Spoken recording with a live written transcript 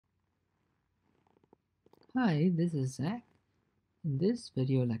Hi, this is Zach. In this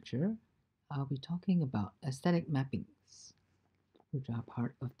video lecture, I'll be talking about aesthetic mappings, which are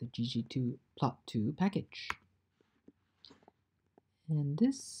part of the ggplot2 package. And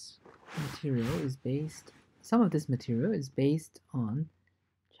some of this material is based on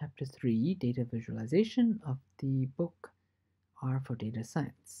Chapter 3, Data Visualization of the book R for Data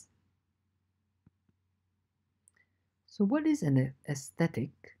Science. So what is an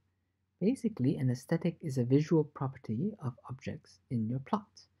aesthetic? Basically, an aesthetic is a visual property of objects in your plot.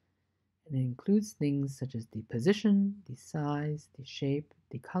 And it includes things such as the position, the size, the shape,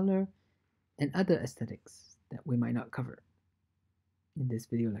 the color, and other aesthetics that we might not cover in this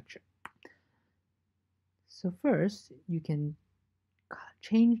video lecture. So first, you can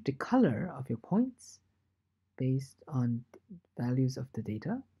change the color of your points based on values of the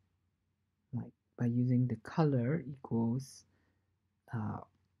data, like by using the color equals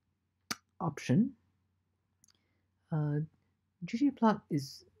option. ggplot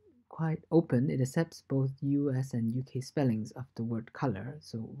is quite open. It accepts both US and UK spellings of the word color,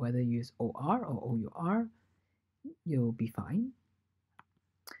 so whether you use OR or OUR, you'll be fine.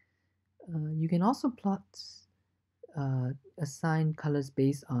 You can also plot assign colors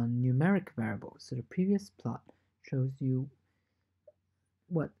based on numeric variables. So the previous plot shows you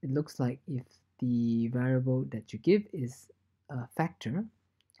what it looks like if the variable that you give is a factor.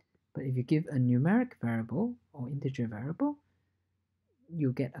 But if you give a numeric variable or integer variable,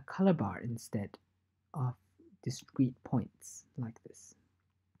 you get a color bar instead of discrete points like this.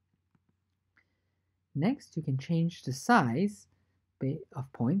 Next, you can change the size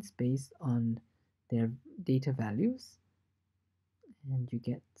of points based on their data values, and you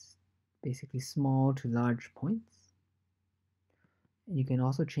get basically small to large points. And you can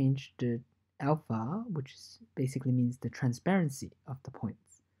also change the alpha, which basically means the transparency of the points.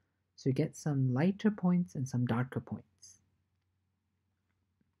 So you get some lighter points and some darker points.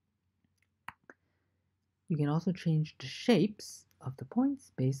 You can also change the shapes of the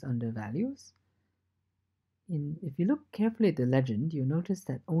points based on their values. If you look carefully at the legend, you'll notice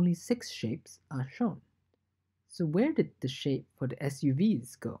that only 6 shapes are shown. So where did the shape for the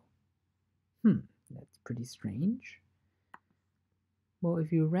SUVs go? That's pretty strange. Well,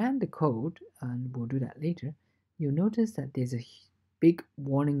 if you ran the code, and we'll do that later, you'll notice that there's a big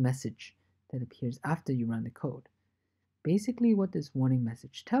warning message that appears after you run the code. Basically, what this warning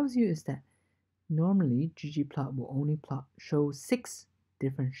message tells you is that normally ggplot will only show 6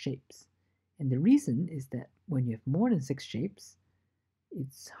 different shapes. And the reason is that when you have more than 6 shapes,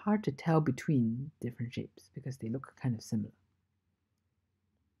 it's hard to tell between different shapes because they look kind of similar.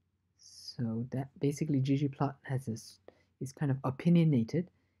 So that basically ggplot is kind of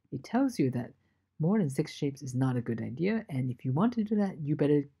opinionated. It tells you that more than 6 shapes is not a good idea, and if you want to do that, you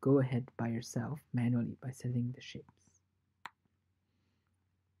better go ahead by yourself manually by setting the shapes.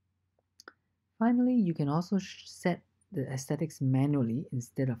 Finally, you can also set the aesthetics manually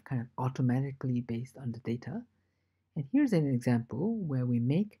instead of kind of automatically based on the data. And here's an example where we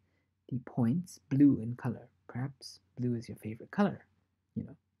make the points blue in color. Perhaps blue is your favorite color, you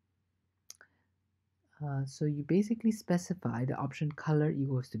know. So you basically specify the option color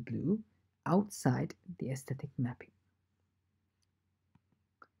equals to blue outside the aesthetic mapping.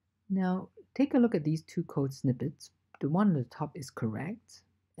 Now, take a look at these two code snippets. The one on the top is correct,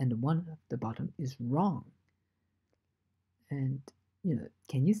 and the one at the bottom is wrong. And,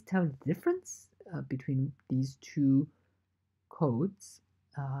 can you tell the difference between these two codes?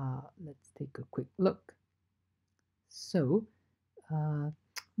 Let's take a quick look. So,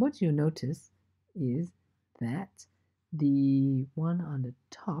 what you notice is that the one on the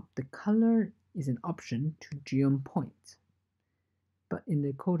top, the color is an option to geom point. But in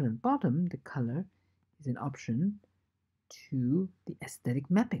the code on the bottom, the color is an option to the aesthetic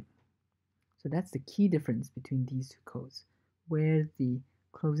mapping. So that's the key difference between these two codes. Where the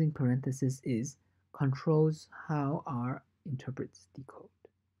closing parenthesis is controls how R interprets the code.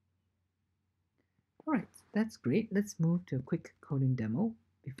 Alright, that's great. Let's move to a quick coding demo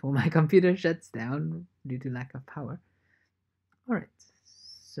before my computer shuts down due to lack of power. Alright,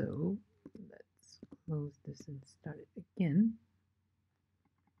 so let's close this and start it again.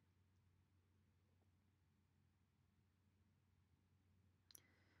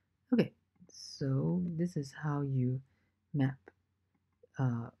 Okay, so this is how you map.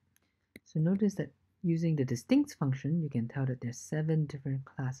 So notice that using the distinct function, you can tell that there's 7 different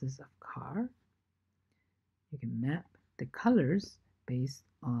classes of car. You can map the colors based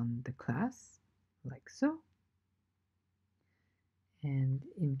on the class, like so. And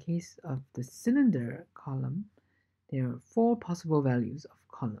in case of the cylinder column, there are 4 possible values of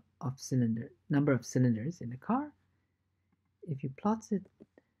column of number of cylinders in the car. If you plot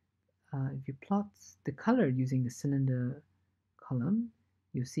the color using the cylinder column,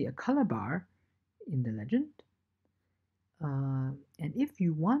 you see a color bar in the legend. And if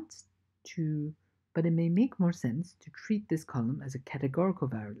you want to, but it may make more sense to treat this column as a categorical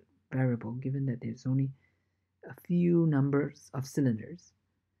variable, given that there's only a few numbers of cylinders.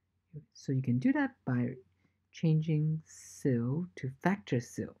 So you can do that by changing sil to factor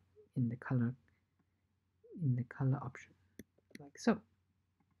sil in the color option, like so.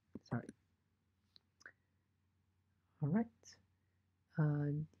 Sorry. All right.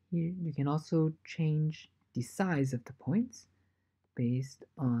 Here you can also change the size of the points based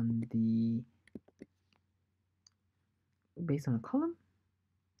on a column.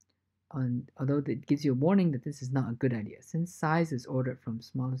 Although it gives you a warning that this is not a good idea. Since size is ordered from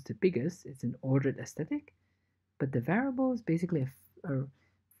smallest to biggest, it's an ordered aesthetic, but the variable is basically the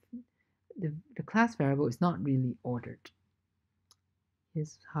class variable is not really ordered.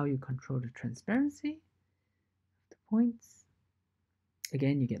 Here's how you control the transparency of the points.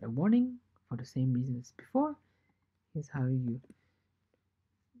 Again, you get a warning for the same reason as before. Here's how you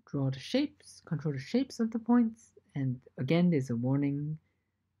control the shapes of the points, and again there's a warning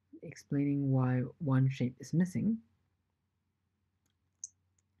explaining why one shape is missing.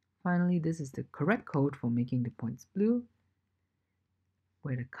 Finally, this is the correct code for making the points blue,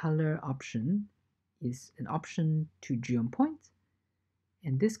 where the color option is an option to geom point,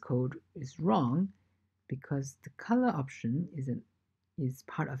 and this code is wrong because the color option is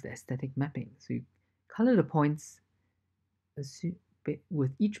part of the aesthetic mapping. So you color the points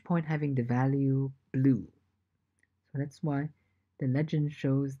with each point having the value blue. So that's why the legend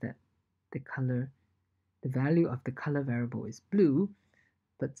shows that the value of the color variable is blue,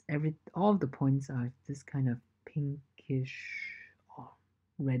 but all of the points are this kind of pinkish or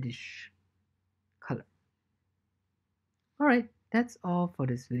reddish color. Alright, that's all for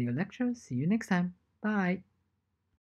this video lecture. See you next time. Bye.